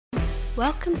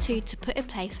Welcome to Put It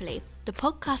Playfully, the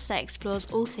podcast that explores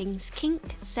all things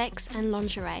kink, sex and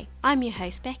lingerie. I'm your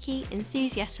host Becky,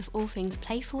 enthusiast of all things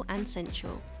playful and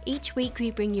sensual. Each week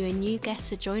we bring you a new guest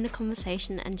to join the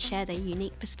conversation and share their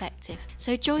unique perspective.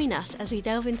 So join us as we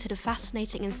delve into the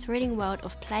fascinating and thrilling world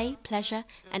of play, pleasure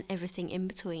and everything in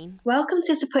between. Welcome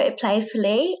to Put It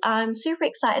Playfully. I'm super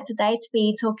excited today to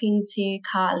be talking to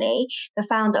Carly, the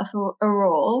founder of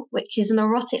Aurore, which is an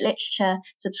erotic literature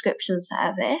subscription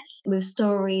service with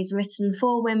stories written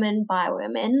for women by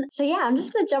women. So yeah, I'm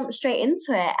just going to jump straight into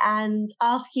it and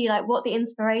ask you what the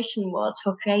inspiration was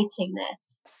for creating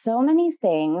this. So many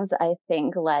things I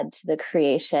think led to the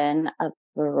creation of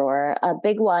Aurore. A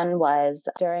big one was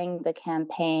during the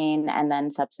campaign and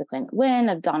then subsequent win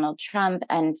of Donald Trump,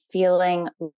 and feeling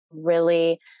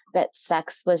really that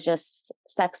sex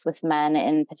with men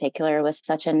in particular was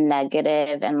such a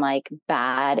negative and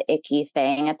bad, icky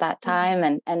thing at that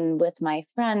time. And with my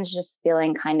friends, just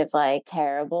feeling kind of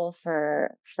terrible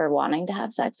for wanting to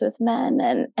have sex with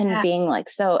men and being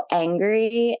so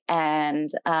angry and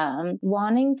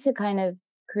wanting to kind of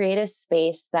create a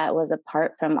space that was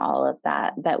apart from all of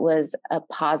that, that was a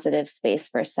positive space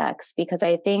for sex. Because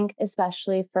I think,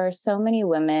 especially for so many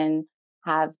women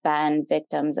have been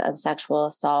victims of sexual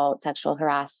assault, sexual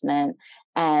harassment,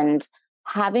 and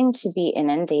having to be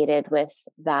inundated with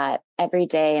that every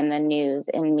day in the news,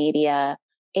 in media,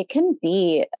 it can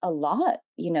be a lot,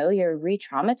 you're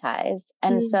re-traumatized.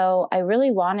 And so I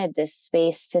really wanted this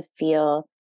space to feel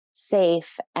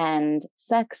safe and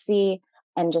sexy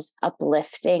and just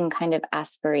uplifting, kind of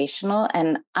aspirational.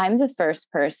 And I'm the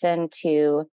first person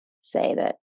to say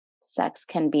that sex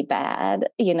can be bad,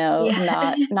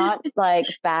 not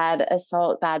bad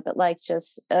assault, bad, but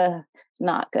just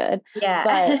not good. Yeah.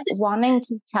 But wanting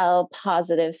to tell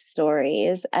positive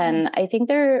stories. And I think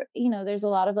there's a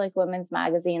lot of women's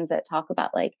magazines that talk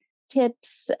about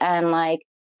tips and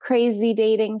crazy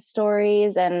dating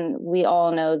stories. And we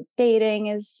all know dating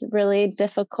is really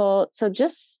difficult. So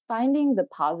just finding the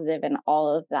positive in all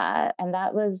of that. And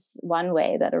that was one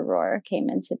way that Aurore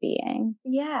came into being.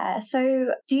 Yeah.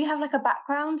 So do you have a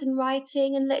background in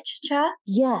writing and literature?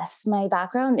 Yes, my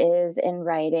background is in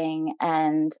writing.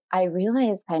 And I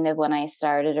realized kind of when I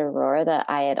started Aurore that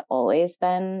I had always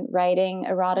been writing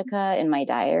erotica in my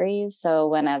diaries. So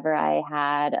whenever I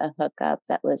had a hookup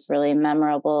that was really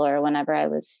memorable, or whenever I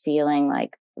was feeling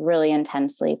really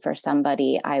intensely for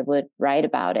somebody, I would write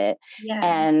about it. Yeah.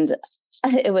 And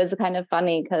it was kind of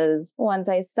funny because once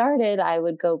I started, I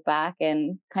would go back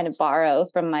and kind of borrow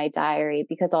from my diary,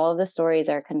 because all of the stories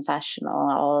are confessional.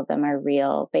 All of them are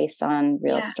real, based on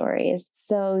real stories.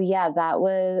 So yeah,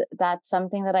 that's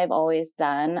something that I've always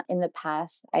done. In the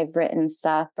past, I've written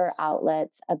stuff for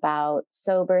outlets about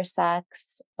sober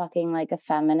sex, fucking like a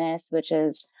feminist, which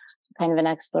is kind of an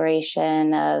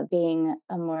exploration of being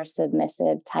a more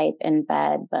submissive type in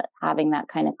bed, but having that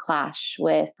kind of clash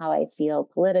with how I feel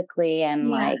politically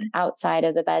and outside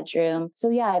of the bedroom. So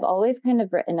yeah, I've always kind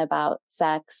of written about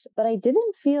sex, but I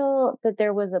didn't feel that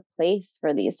there was a place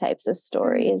for these types of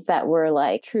stories that were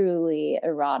truly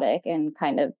erotic and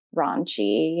kind of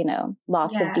raunchy,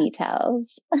 lots of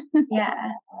details. Yeah.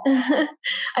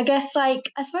 I guess I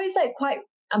suppose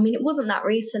it wasn't that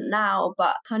recent now,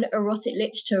 but kind of erotic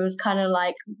literature was kind of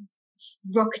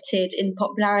rocketed in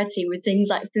popularity with things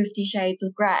like 50 Shades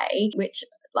of Grey, which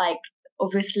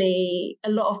obviously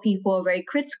a lot of people are very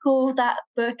critical of that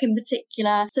book in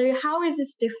particular. So how is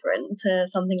this different to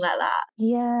something like that?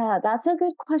 Yeah, that's a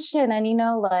good question. And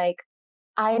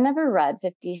I never read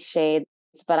 50 Shades,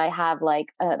 but I have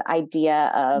an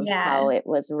idea of how it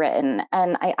was written.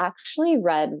 And I actually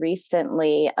read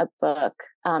recently a book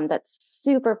that's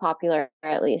super popular,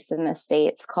 at least in the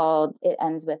States, called It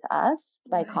Ends With Us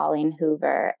by Colleen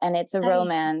Hoover. And it's a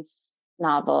romance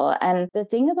novel. And the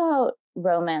thing about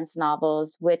romance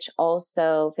novels, which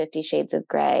also 50 Shades of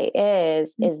Grey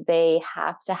is they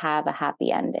have to have a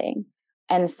happy ending.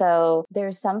 And so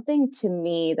there's something to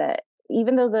me that,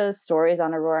 even though the stories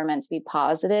on Aurore are meant to be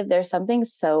positive, there's something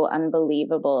so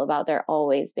unbelievable about there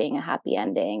always being a happy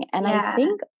ending. And I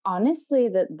think, honestly,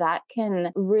 that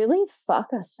can really fuck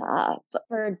us up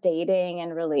for dating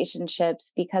and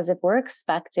relationships, because if we're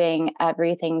expecting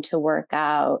everything to work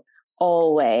out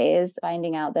always,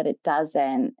 finding out that it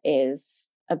doesn't is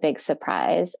a big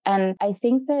surprise. And I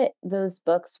think that those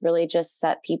books really just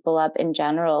set people up in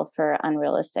general for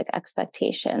unrealistic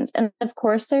expectations. And of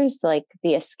course, there's the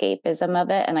escapism of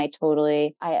it. And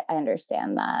I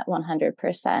understand that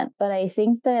 100%. But I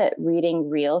think that reading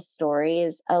real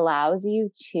stories allows you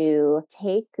to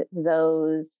take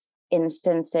those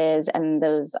instances and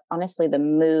those, honestly, the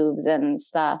moves and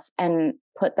stuff, and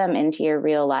put them into your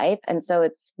real life. And so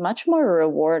it's much more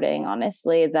rewarding,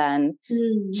 honestly, than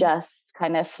just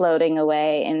kind of floating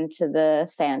away into the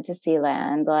fantasy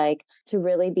land. Like, to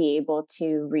really be able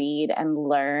to read and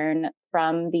learn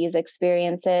from these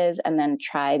experiences and then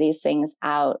try these things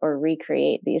out or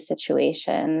recreate these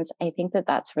situations, I think that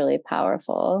that's really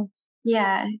powerful.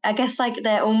 Yeah, I guess like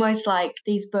they're almost like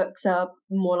these books are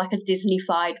more like a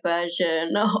Disney-fied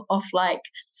version of like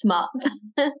smut.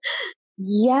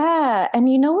 Yeah.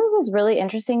 And you know what was really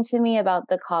interesting to me about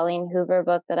the Colleen Hoover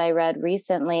book that I read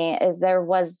recently is there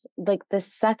was like the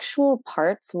sexual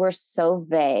parts were so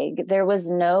vague. There was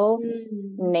no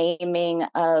naming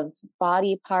of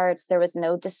body parts. There was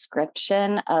no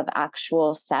description of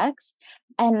actual sex.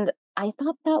 And I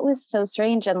thought that was so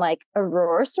strange. And like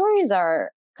Aurore stories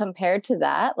are, compared to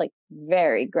that, like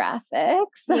very graphic.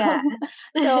 So, Yeah.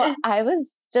 so I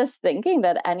was just thinking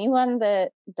that anyone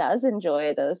that does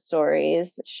enjoy those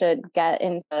stories should get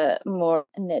into more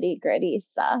nitty gritty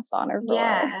stuff on Aurore.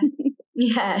 Yeah.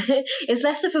 Yeah. It's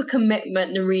less of a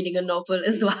commitment than reading a novel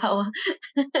as well.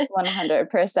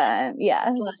 100%.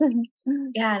 Yes.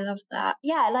 Yeah, I love that.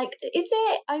 Yeah, like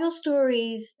are your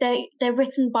stories they're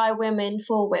written by women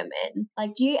for women?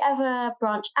 Like, do you ever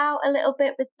branch out a little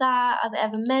bit with that? Are there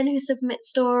ever men who submit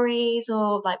stories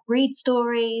or like read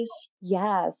stories?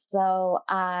 Yeah, so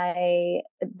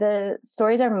the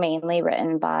stories are mainly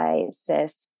written by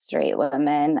cis straight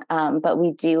women, but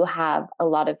we do have a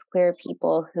lot of queer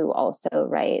people who also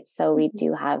write. So we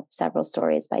do have several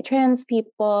stories by trans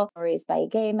people, stories by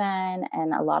gay men,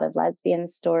 and a lot of lesbian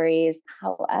stories.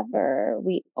 However,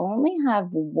 we only have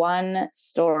one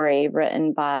story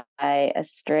written by a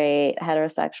straight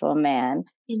heterosexual man.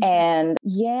 And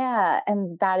yeah,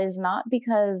 and that is not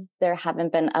because there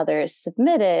haven't been others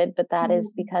submitted, but that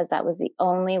is because that was the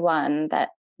only one that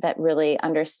really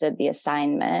understood the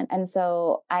assignment. And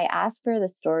so I asked for the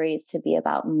stories to be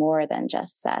about more than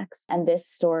just sex. And this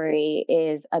story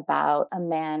is about a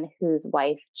man whose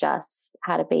wife just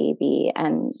had a baby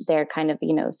and they're kind of,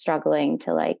 struggling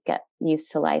to like get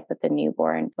used to life with the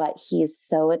newborn, but he's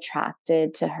so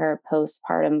attracted to her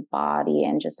postpartum body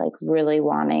and just like really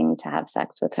wanting to have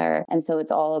sex with her. And so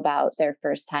it's all about their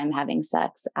first time having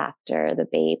sex after the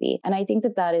baby. And I think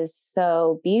that that is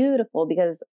so beautiful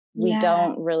because we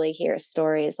don't really hear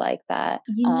stories like that.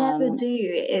 You never do.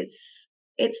 It's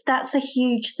that's a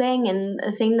huge thing and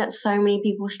a thing that so many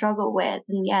people struggle with.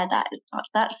 And yeah,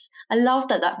 that's I love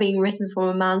that being written from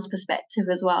a man's perspective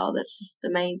as well. That's just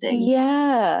amazing.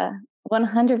 Yeah,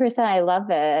 100%. I love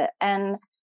it. And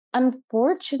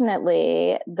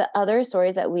unfortunately, the other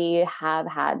stories that we have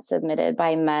had submitted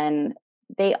by men,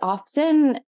 they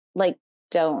often like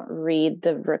don't read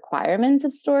the requirements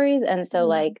of stories. And so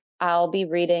like I'll be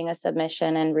reading a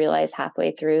submission and realize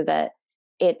halfway through that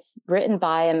it's written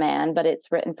by a man, but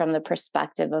it's written from the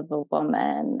perspective of a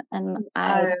woman. And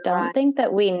I don't think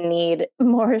that we need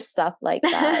more stuff like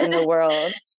that in the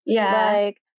world.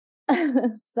 Yeah.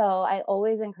 So I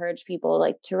always encourage people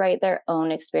like to write their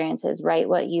own experiences, write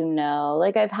what you know.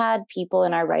 Like I've had people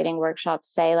in our writing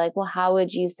workshops say like, well, how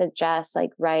would you suggest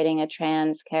like writing a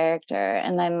trans character?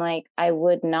 And I'm like, I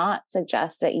would not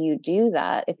suggest that you do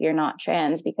that if you're not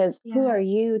trans, because who are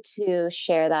you to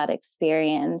share that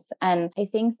experience? And I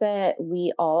think that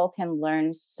we all can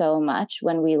learn so much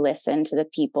when we listen to the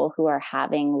people who are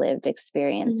having lived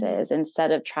experiences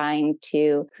instead of trying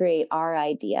to create our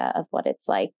idea of what it's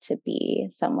like to be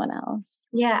someone else.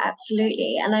 Yeah,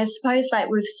 absolutely. And I suppose like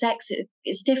with sex,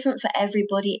 it's different for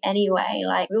everybody anyway.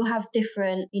 Like we all have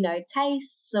different,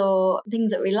 tastes or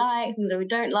things that we like, things that we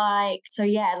don't like. So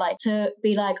yeah, like to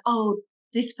be like, oh,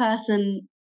 this person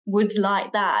would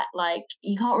like that. Like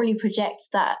you can't really project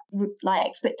that like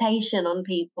expectation on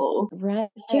people. Right.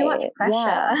 It's too much pressure.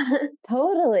 Yeah,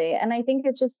 totally. And I think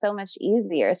it's just so much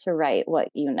easier to write what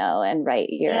you know and write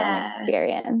your own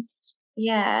experience.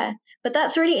 Yeah. But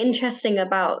that's really interesting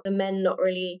about the men not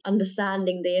really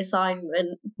understanding the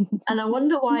assignment. And I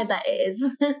wonder why that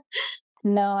is.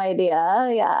 No idea.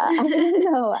 Yeah. I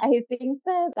don't know. I think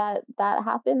that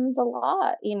happens a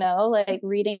lot, like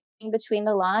reading between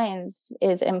the lines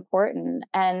is important.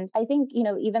 And I think,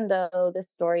 even though the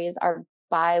stories are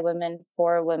by women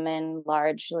for women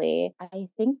largely, I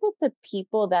think that the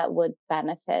people that would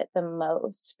benefit the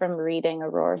most from reading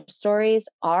Aurore stories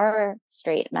are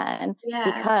straight men,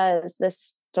 because the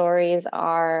stories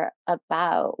are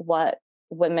about what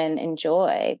women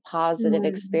enjoy, positive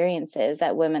experiences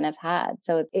that women have had.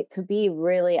 So it could be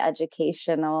really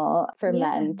educational for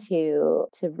men to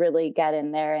really get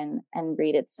in there and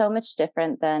read. It's so much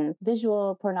different than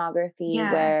visual pornography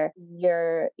where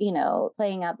you're, you know,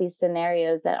 playing out these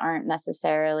scenarios that aren't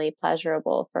necessarily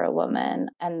pleasurable for a woman.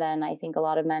 And then I think a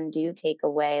lot of men do take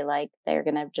away, like, they're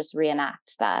going to just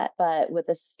reenact that. But with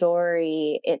a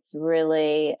story, it's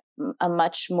really a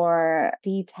much more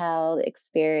detailed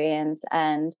experience,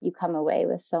 and you come away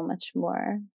with so much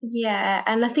more. Yeah,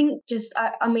 and I think just,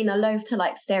 I mean, I love to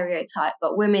like stereotype,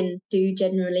 but women do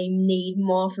generally need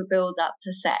more of a build up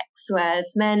to sex,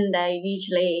 whereas men, they're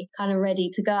usually kind of ready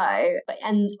to go.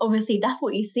 And obviously that's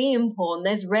what you see in porn.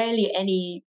 There's rarely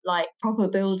any like proper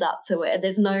build up to it.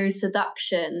 There's no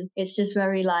seduction. It's just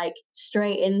very like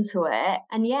straight into it.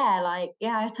 And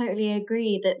I totally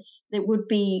agree that it would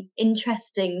be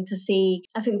interesting to see,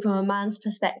 I think from a man's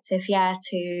perspective,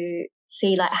 to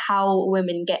see like how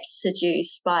women get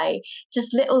seduced by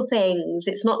just little things.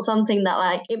 It's not something that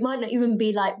like, it might not even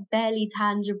be like barely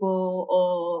tangible,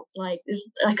 or like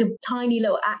it's like a tiny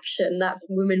little action that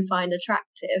women find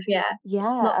attractive. Yeah,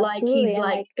 it's not like absolutely. he's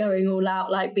like going all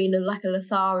out, like being like a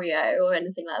Lothario or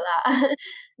anything like that.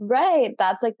 Right.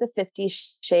 That's like the 50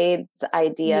 Shades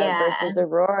idea versus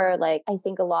Aurore. Like, I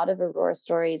think a lot of Aurore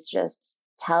stories just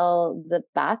tell the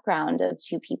background of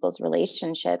two people's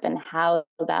relationship and how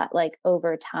that, like,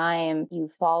 over time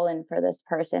you've fallen for this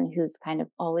person who's kind of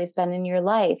always been in your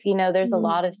life. You know, there's a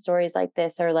lot of stories like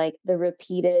this, or like the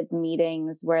repeated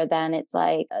meetings where then it's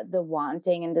like the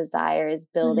wanting and desire is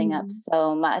building up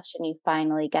so much and you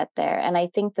finally get there. And I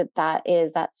think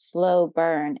that slow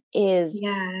burn is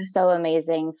so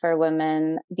amazing for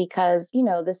women, because, you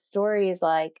know, the stories,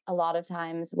 like, a lot of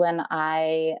times when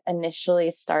I initially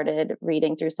started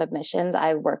reading through submissions,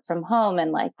 I work from home,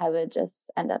 and like I would just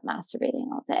end up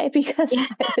masturbating all day because I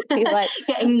would be like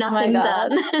getting nothing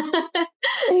done.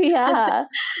 Yeah.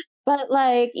 But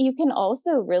like, you can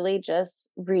also really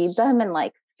just read them and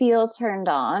like feel turned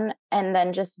on, and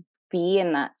then just be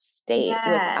in that state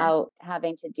without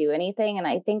having to do anything. And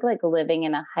I think like living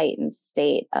in a heightened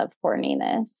state of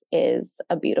horniness is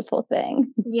a beautiful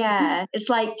thing. Yeah. It's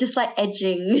like just like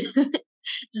edging.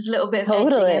 Just a little bit of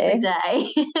Totally. edging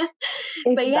every day.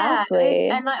 But Exactly.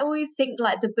 and I always think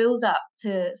like the build up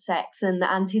to sex and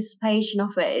the anticipation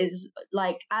of it is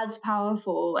like as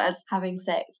powerful as having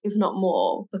sex, if not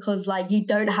more, because like you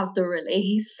don't have the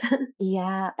release.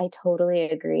 Yeah, I totally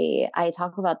agree. I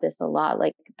talk about this a lot.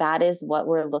 Like, that is what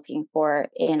we're looking for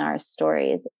in our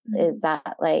stories, is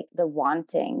that like the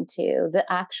wanting to, the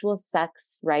actual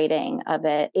sex writing of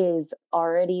it is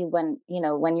already, when, you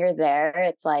know, when you're there,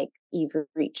 it's like you've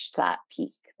reached that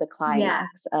peak, the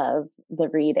climax of the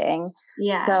reading.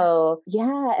 So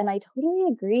and I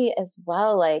totally agree as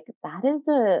well. Like, that is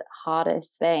the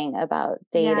hottest thing about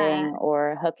dating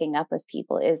or hooking up with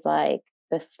people, is like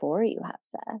before you have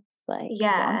sex, like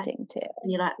wanting to.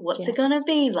 And you're like, what's it gonna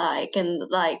be like? And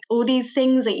like all these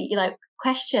things that you like,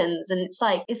 questions, and it's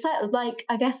like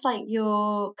I guess like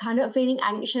you're kind of feeling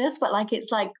anxious, but like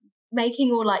it's like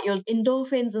making all like your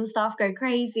endorphins and stuff go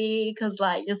crazy because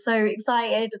like you're so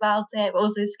excited about it but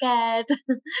also scared.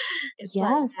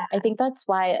 I think that's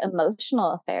why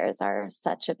emotional affairs are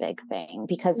such a big thing,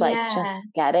 because like just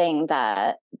getting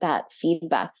that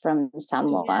feedback from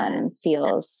someone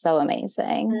feels so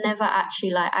amazing. Never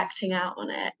actually like acting out on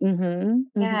it.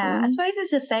 I suppose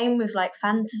it's the same with like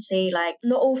fantasy. Like,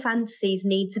 not all fantasies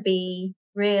need to be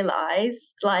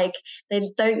realized. Like, you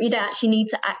don't actually need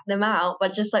to act them out,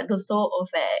 but just like the thought of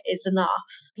it is enough.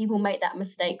 People make that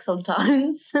mistake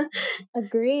sometimes.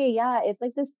 Agree. It's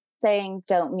like this saying,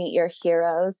 don't meet your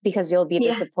heroes because you'll be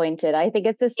disappointed. I think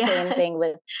it's the same thing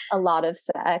with a lot of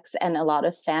sex and a lot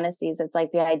of fantasies. It's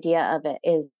like the idea of it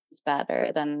is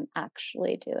better than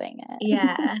actually doing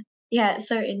it. It's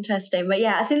so interesting. But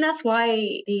I think that's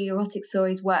why the erotic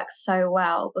stories work so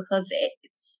well, because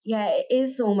it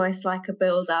is almost like a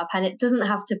build up, and it doesn't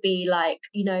have to be like,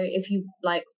 you know, if you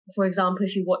like, for example,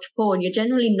 if you watch porn, you're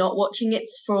generally not watching it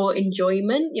for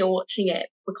enjoyment. You're watching it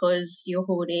because you're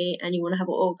horny and you want to have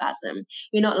an orgasm.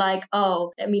 You're not like,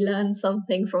 oh, let me learn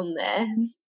something from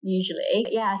this. Usually.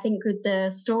 I think with the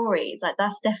stories, like,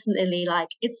 that's definitely like,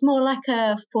 it's more like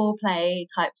a foreplay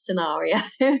type scenario.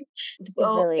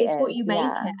 Well, really it's is, what you make it,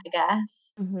 I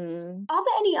guess. Are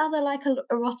there any other like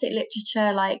erotic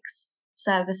literature like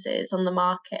services on the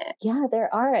market. Yeah,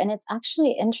 there are. And it's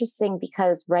actually interesting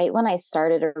because right when I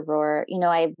started Aurore,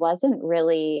 I wasn't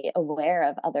really aware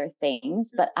of other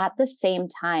things, but at the same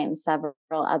time, several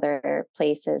other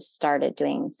places started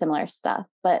doing similar stuff.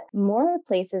 But more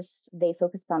places, they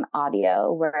focused on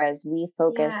audio, whereas we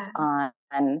focus on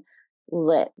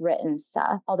written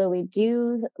stuff. Although we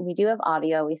do have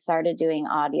audio, we started doing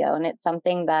audio, and it's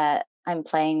something that I'm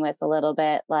playing with a little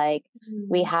bit. Like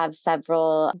we have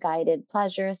several guided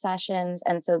pleasure sessions.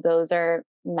 And so those are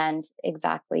meant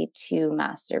exactly to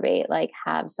masturbate, like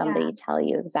have somebody tell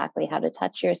you exactly how to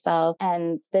touch yourself.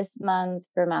 And this month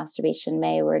for Masturbation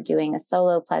May, we're doing a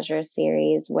solo pleasure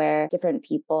series where different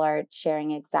people are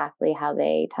sharing exactly how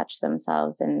they touch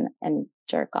themselves and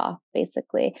jerk off,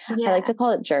 basically. I like to call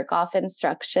it jerk off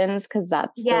instructions because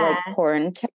that's the like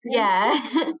porn term.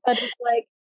 But it's like,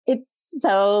 it's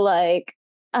so like,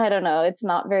 I don't know, it's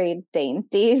not very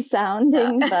dainty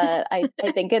sounding, but I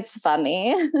think it's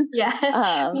funny.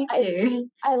 Me too.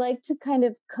 I like to kind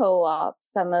of co-opt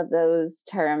some of those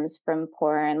terms from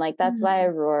porn. Like that's why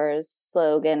Aurore's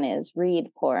slogan is read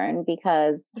porn,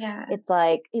 because it's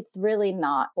like, it's really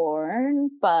not porn,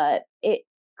 but it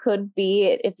could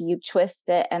be if you twist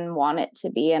it and want it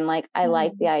to be. And like, I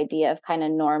like the idea of kind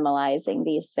of normalizing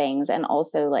these things and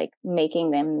also like making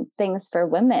them things for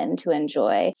women to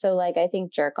enjoy. So like, I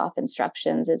think jerk off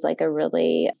instructions is like a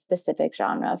really specific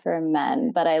genre for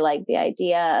men, but I like the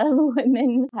idea of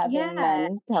women having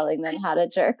men telling them how to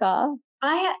jerk off.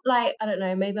 I don't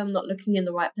know, maybe I'm not looking in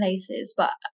the right places,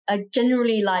 but I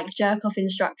generally like jerk off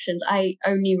instructions. I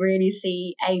only really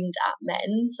see aimed at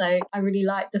men. So I really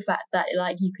like the fact that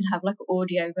like you could have like an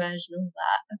audio version of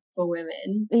that for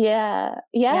women. Yeah.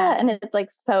 And it's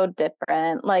like so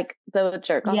different. Like the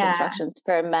jerk off instructions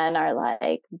for men are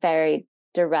like very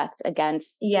direct,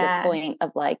 against the point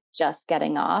of like just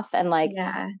getting off. And like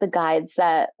the guides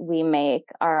that we make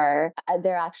are,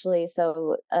 they're actually,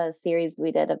 so a series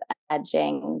we did of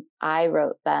edging, I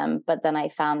wrote them, but then I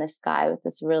found this guy with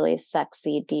this really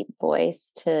sexy deep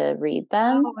voice to read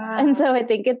them. Oh, wow. And so I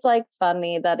think it's like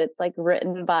funny that it's like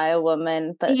written by a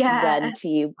woman but read to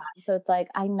you. So it's like,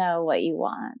 I know what you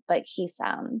want, but he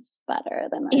sounds better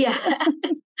than I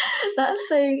do. That's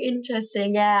so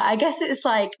interesting. Yeah, I guess it's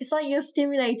like you're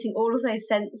stimulating all of those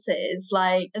senses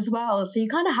like as well. So you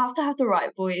kind of have to have the right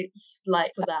voice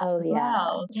like for that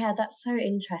well. Yeah, that's so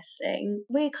interesting.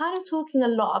 We're kind of talking a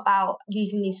lot about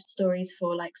using these stories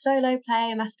for like solo play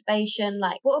and masturbation.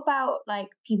 Like what about like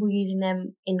people using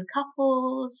them in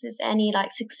couples? Is there any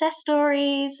like success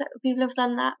stories that people have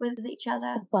done that with each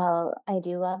other? Well, I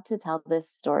do love to tell this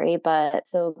story, but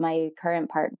so my current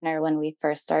partner, when we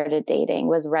first started dating,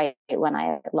 was right when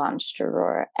I launched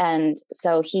Aurore. And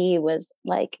so he was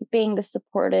like being the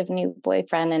supportive new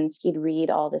boyfriend, and he'd read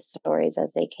all the stories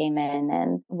as they came in.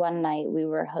 And one night we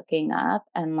were hooking up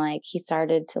and like he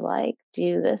started to like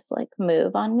do this like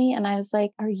move on me. And I was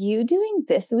like, are you doing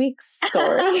this week's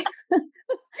story?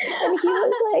 And he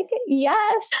was like,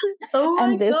 yes.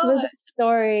 And this was a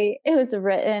story. It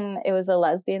was a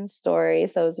lesbian story.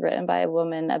 So it was written by a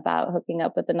woman about hooking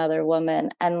up with another woman.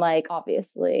 And like,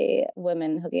 obviously,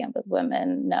 women hooking up with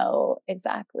women know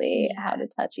exactly how to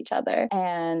touch each other.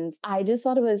 And I just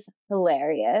thought it was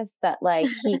hilarious that like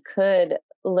he could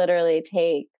literally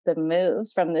take the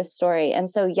moves from this story. And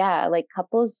so, like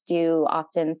couples do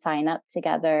often sign up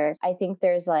together. I think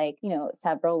there's like,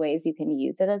 several ways you can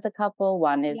use it as a couple.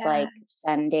 One is like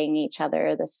sending each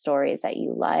other the stories that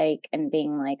you like and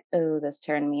being like, oh, this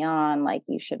turned me on. Like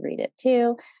you should read it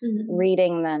too.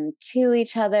 Reading them to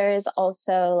each other is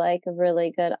also like a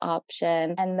really good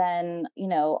option. And then,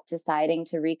 deciding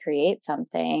to recreate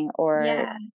something or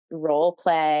role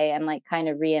play and like kind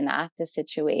of reenact a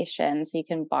situation so you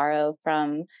can borrow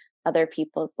from other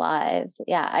people's lives.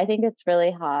 I think it's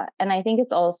really hot. And I think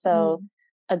it's also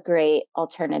a great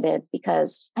alternative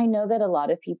because I know that a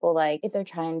lot of people, like if they're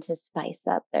trying to spice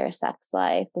up their sex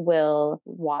life, will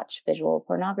watch visual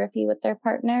pornography with their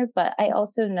partner. But I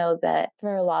also know that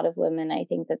for a lot of women, I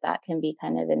think that that can be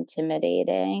kind of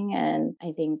intimidating. And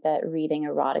I think that reading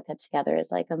erotica together is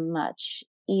like a much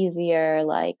easier,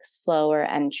 like slower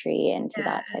entry into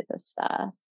that type of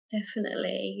stuff.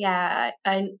 Definitely.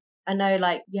 I know,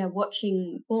 like,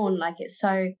 watching porn, like, it's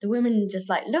so, the women just,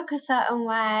 like, look a certain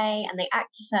way and they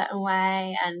act a certain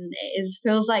way, and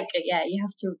feels like, you have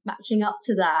to, matching up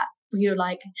to that, you're,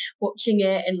 like, watching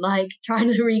it and, like,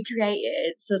 trying to recreate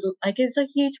it. It's, it's a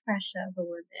huge pressure for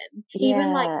women. Even,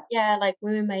 like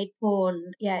women-made porn,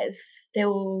 it's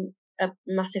still a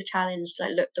massive challenge to,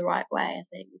 like, look the right way, I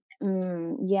think.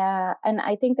 And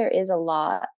I think there is a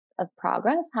lot of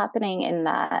progress happening in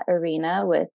that arena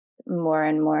with more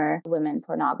and more women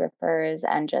pornographers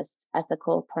and just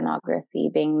ethical pornography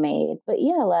being made. But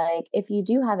yeah, like if you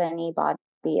do have any body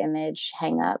image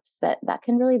hangups, that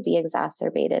can really be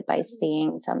exacerbated by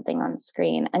seeing something on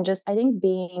screen. And just, I think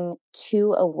being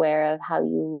too aware of how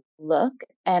you look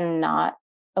and not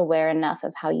aware enough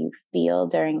of how you feel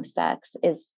during sex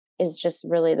is just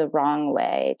really the wrong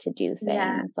way to do things.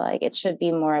 Yeah. Like it should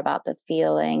be more about the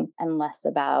feeling and less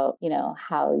about,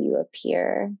 how you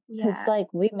appear. Because like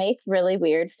we make really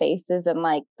weird faces, and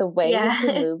like the way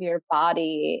to move your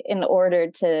body in order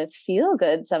to feel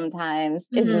good sometimes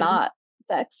is not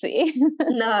sexy.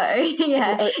 No,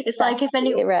 yeah. It's sexy, like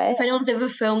if right? anyone's ever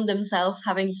filmed themselves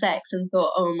having sex and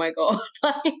thought, oh my God,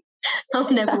 like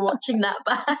I'm never watching that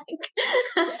back.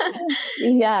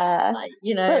 Yeah. Like,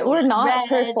 but we're not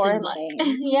red performing. and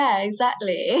like, yeah,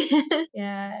 exactly.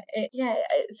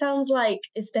 It sounds like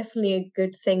it's definitely a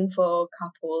good thing for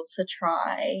couples to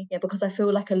try. Yeah, because I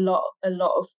feel like a lot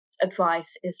of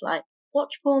advice is like,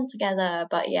 watch porn together,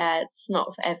 but yeah, it's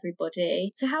not for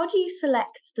everybody. So how do you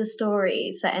select the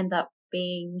stories that end up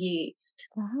being used?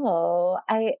 Oh,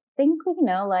 I think,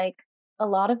 like a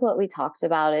lot of what we talked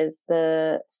about is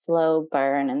the slow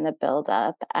burn and the build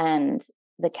up and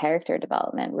the character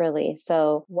development, really.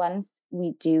 So once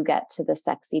we do get to the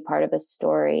sexy part of a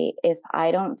story, if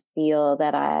I don't feel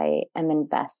that I am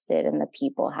invested in the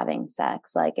people having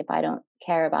sex, like if I don't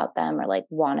care about them or like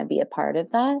want to be a part of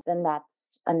that, then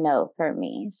that's a no for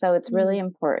me. So it's really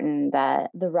important that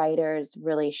the writers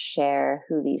really share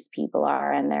who these people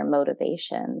are and their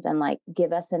motivations, and like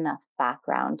give us enough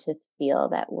background to feel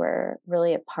that we're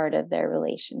really a part of their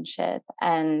relationship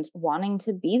and wanting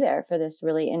to be there for this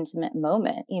really intimate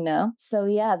moment, So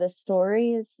yeah, the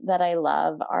stories that I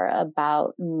love are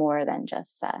about more than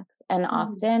just sex. And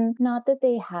often not that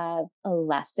they have a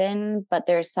lesson, but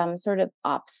there's some sort of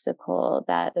obstacle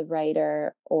that the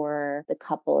writer or the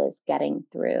couple is getting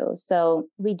through. So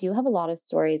we do have a lot of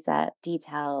stories that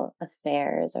detail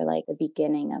affairs or like the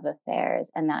beginning of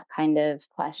affairs and that kind of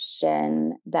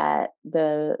question that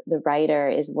the writer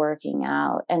is working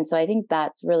out. And so I think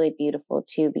that's really beautiful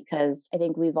too, because I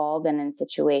think we've all been in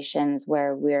situations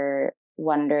where we're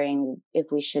wondering if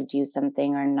we should do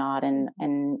something or not, and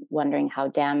wondering how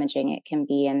damaging it can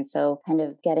be. And so kind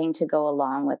of getting to go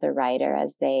along with a writer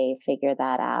as they figure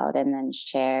that out and then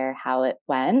share how it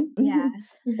went. Yeah.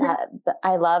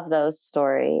 I love those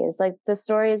stories, like the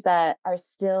stories that are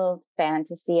still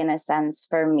fantasy in a sense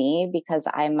for me, because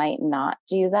I might not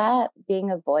do that.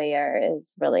 Being a voyeur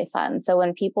is really fun. So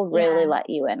when people really let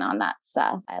you in on that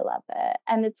stuff, I love it.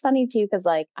 And it's funny too, because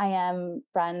like I am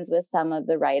friends with some of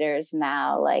the writers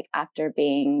now, like after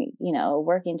being,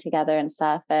 working together and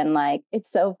stuff. And like,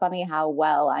 it's so funny how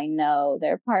well I know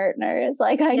their partners.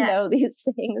 Like I know these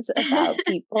things about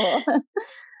people.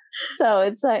 So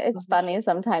it's funny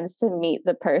sometimes to meet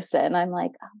the person. I'm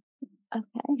like, oh,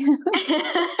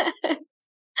 okay.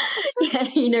 Yeah,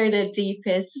 the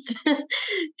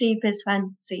deepest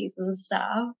fantasies and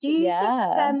stuff. Do you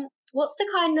think what's the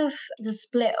kind of the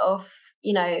split of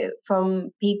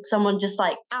from someone just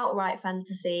like outright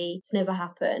fantasy, it's never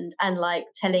happened, and like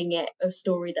telling it a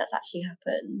story that's actually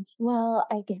happened? Well,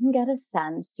 I can get a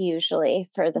sense usually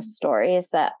for the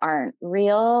stories that aren't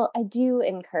real. I do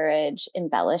encourage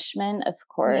embellishment, of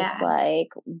course. Like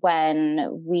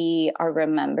when we are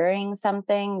remembering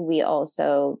something, we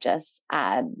also just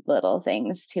add little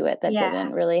things to it that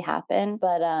didn't really happen.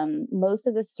 But most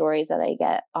of the stories that I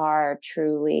get are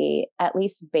truly at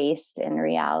least based in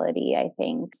reality, I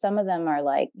think. Some of them are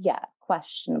like,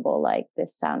 questionable, like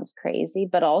this sounds crazy,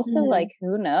 but also like,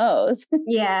 who knows?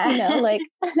 Like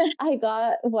I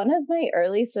got one of my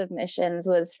early submissions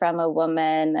was from a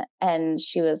woman, and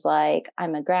she was like,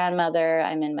 I'm a grandmother,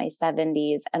 I'm in my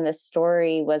 70s. And the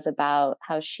story was about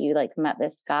how she like met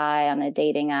this guy on a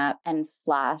dating app and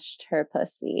flashed her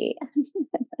pussy.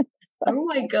 Oh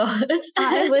my God.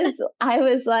 I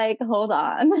was like, hold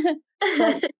on.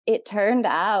 But it turned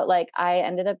out like I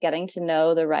ended up getting to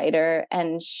know the writer,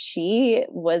 and she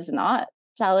was not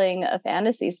telling a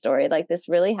fantasy story. Like this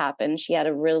really happened. She had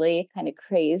a really kind of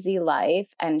crazy life,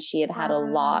 and she had a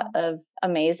lot of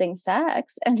amazing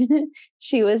sex, and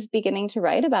she was beginning to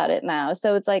write about it now.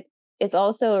 So it's like, it's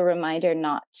also a reminder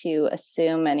not to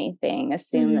assume anything,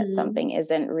 assume that something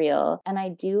isn't real. And I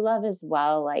do love as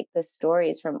well, like the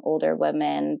stories from older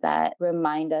women that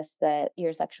remind us that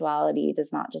your sexuality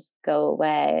does not just go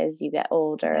away as you get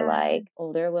older. Like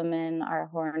older women are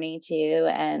horny too,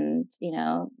 and,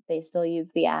 they still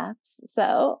use the apps.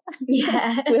 So we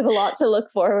have a lot to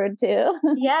look forward to.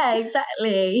 Yeah,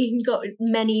 exactly. You've got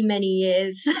many, many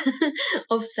years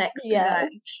of sex to go.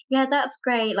 Yeah, that's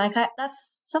great. Like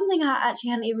that's something I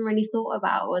actually hadn't even really thought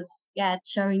about was,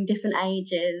 showing different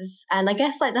ages. And I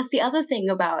guess like that's the other thing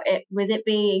about it, with it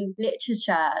being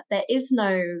literature, there is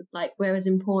no like, whereas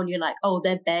in porn you're like, oh,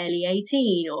 they're barely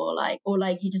 18, or like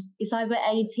you just, it's either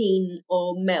 18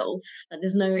 or MILF, like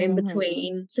there's no in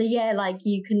between. So yeah, like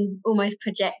you can almost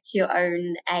project your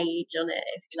own age on it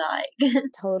if you like.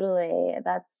 Totally.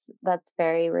 That's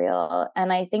very real.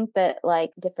 And I think that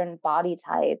like different body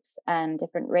types and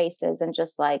different races and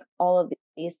just like all of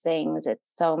these things,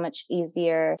 it's so much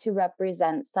easier to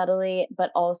represent subtly,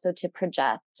 but also to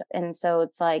project. And so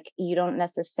it's like you don't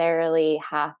necessarily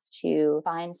have to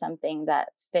find something that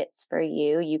fits for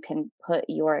you. You can put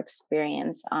your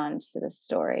experience onto the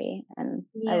story. And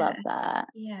I love that.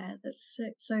 Yeah, that's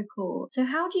so cool. So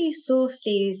how do you source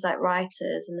these like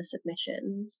writers and the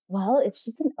submissions? Well, it's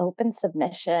just an open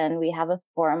submission. We have a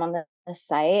forum on the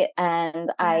site,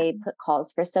 and I put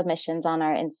calls for submissions on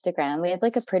our Instagram. We have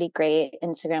like a pretty great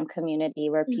Instagram community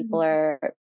where people are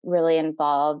really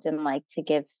involved and like to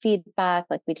give feedback.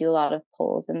 Like we do a lot of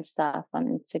polls and stuff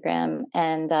on Instagram.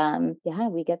 And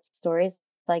we get stories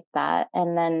like that.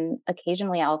 And then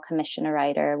occasionally I'll commission a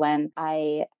writer when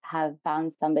I have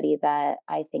found somebody that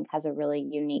I think has a really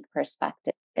unique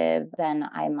perspective. Then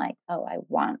I'm like, oh, I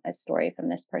want a story from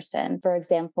this person. For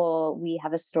example, we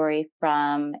have a story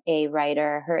from a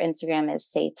writer. Her Instagram is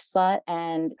Safe Slut,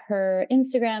 and her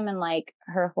Instagram and like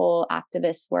her whole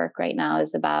activist work right now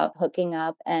is about hooking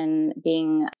up and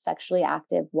being sexually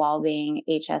active while being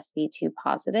HSV2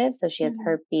 positive. So she has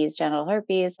herpes, genital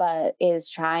herpes, but is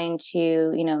trying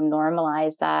to,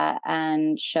 normalize that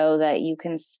and show that you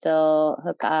can still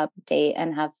hook up, date,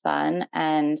 and have fun.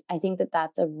 And I think that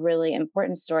that's a really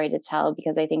important story to tell,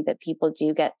 because I think that people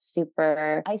do get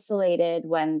super isolated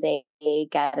when they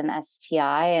get an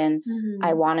STI. And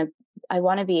I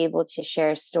want to be able to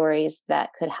share stories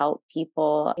that could help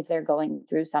people if they're going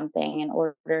through something, in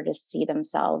order to see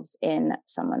themselves in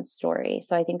someone's story.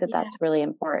 So I think that that's really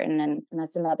important. And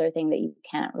that's another thing that you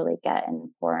can't really get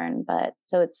in porn. But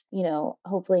so it's,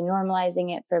 hopefully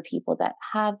normalizing it for people that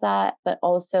have that, but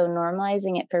also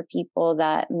normalizing it for people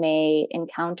that may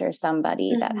encounter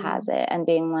somebody that has it, and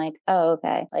being like, oh,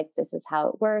 okay, like this is how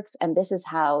it works. And this is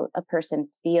how a person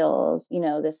feels.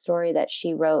 The story that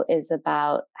she wrote is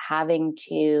about having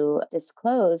to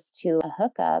disclose to a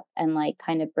hookup and like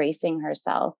kind of bracing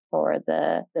herself for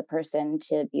the person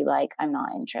to be like, I'm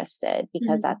not interested,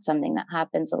 because that's something that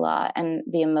happens a lot, and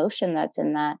the emotion that's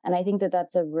in that. And I think that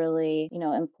that's a really,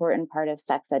 important part of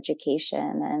sex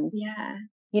education. And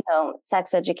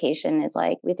sex education is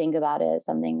like, we think about it as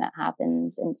something that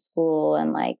happens in school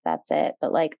and like, that's it.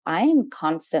 But like, I am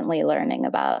constantly learning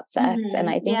about sex, and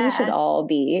I think we should all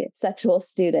be sexual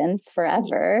students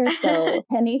forever. So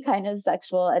any kind of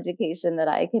sexual education that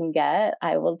I can get,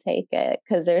 I will take it,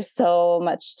 because there's so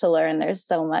much to learn. There's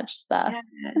so much stuff.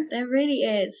 Yeah, there really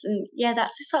is. And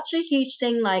that's such a huge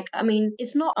thing. Like, I mean,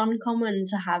 it's not uncommon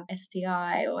to have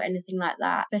STI or anything like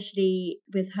that, especially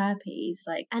with herpes.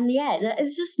 Like, and that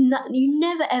is just not, you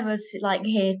never ever like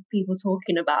hear people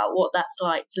talking about what that's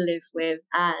like to live with,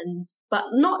 but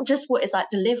not just what it's like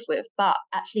to live with, but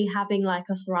actually having like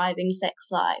a thriving sex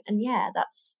life. And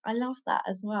I love that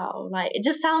as well. Like, it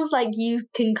just sounds like you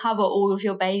can cover all of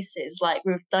your bases, like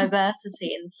with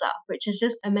diversity and stuff, which is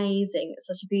just amazing. It's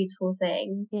such a beautiful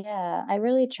thing. Yeah, I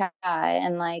really try.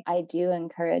 And like, I do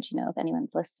encourage, if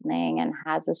anyone's listening and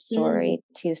has a story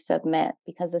to submit,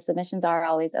 because the submissions are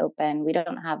always open. We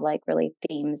don't have like really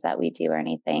themes that we do or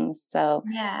anything. So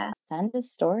send a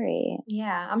story.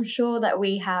 Yeah, I'm sure that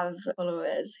we have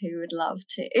followers who would love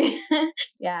to.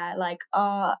 Like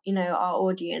our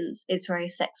audience is very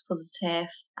sex positive,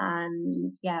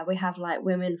 and we have like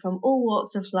women from all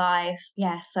walks of life.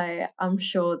 So I'm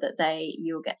sure that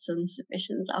you'll get some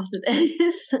submissions after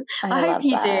this. I hope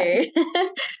you do.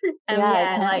 I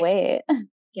can't wait.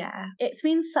 Yeah, it's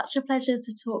been such a pleasure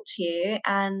to talk to you,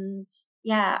 and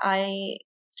I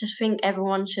just think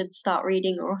everyone should start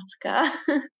reading erotica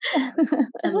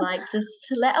and like just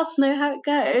let us know how it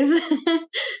goes.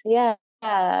 Yeah,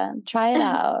 try it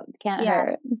out. Can't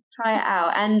hurt. Try it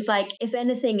out. And like, if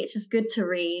anything, it's just good to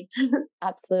read.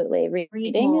 Absolutely.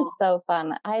 Reading is so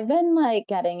fun. I've been like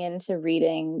getting into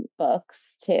reading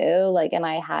books too, like, and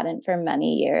I hadn't for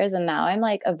many years. And now I'm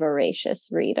like a voracious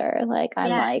reader. Like, I'm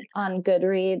like on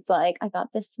Goodreads, like I got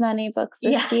this many books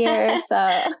this year.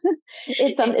 So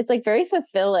it's like very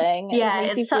fulfilling. Yeah,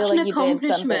 it makes it's you feel such like an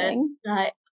accomplishment.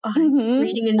 Like,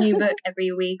 reading a new book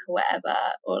every week or whatever,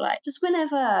 or like just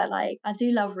whenever. Like, I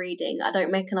do love reading. I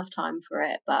don't make enough time for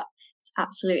it, but it's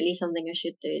absolutely something I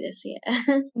should do this year.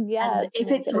 Yes, And if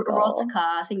make it's it a goal. erotica,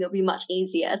 I think it'll be much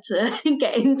easier to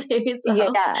get into as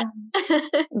well. Yeah,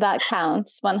 that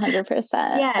counts 100%.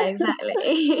 Yeah,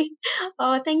 exactly.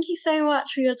 Oh, thank you so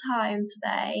much for your time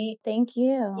today. Thank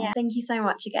you. Yeah, thank you so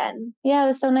much again. Yeah, it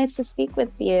was so nice to speak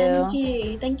with you. And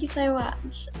you, thank you so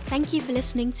much. Thank you for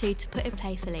listening to Put It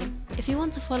Playfully. If you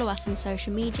want to follow us on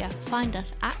social media, find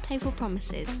us at Playful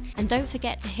Promises, and don't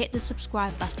forget to hit the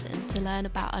subscribe button to learn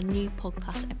about our new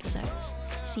podcast episodes.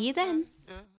 See you then.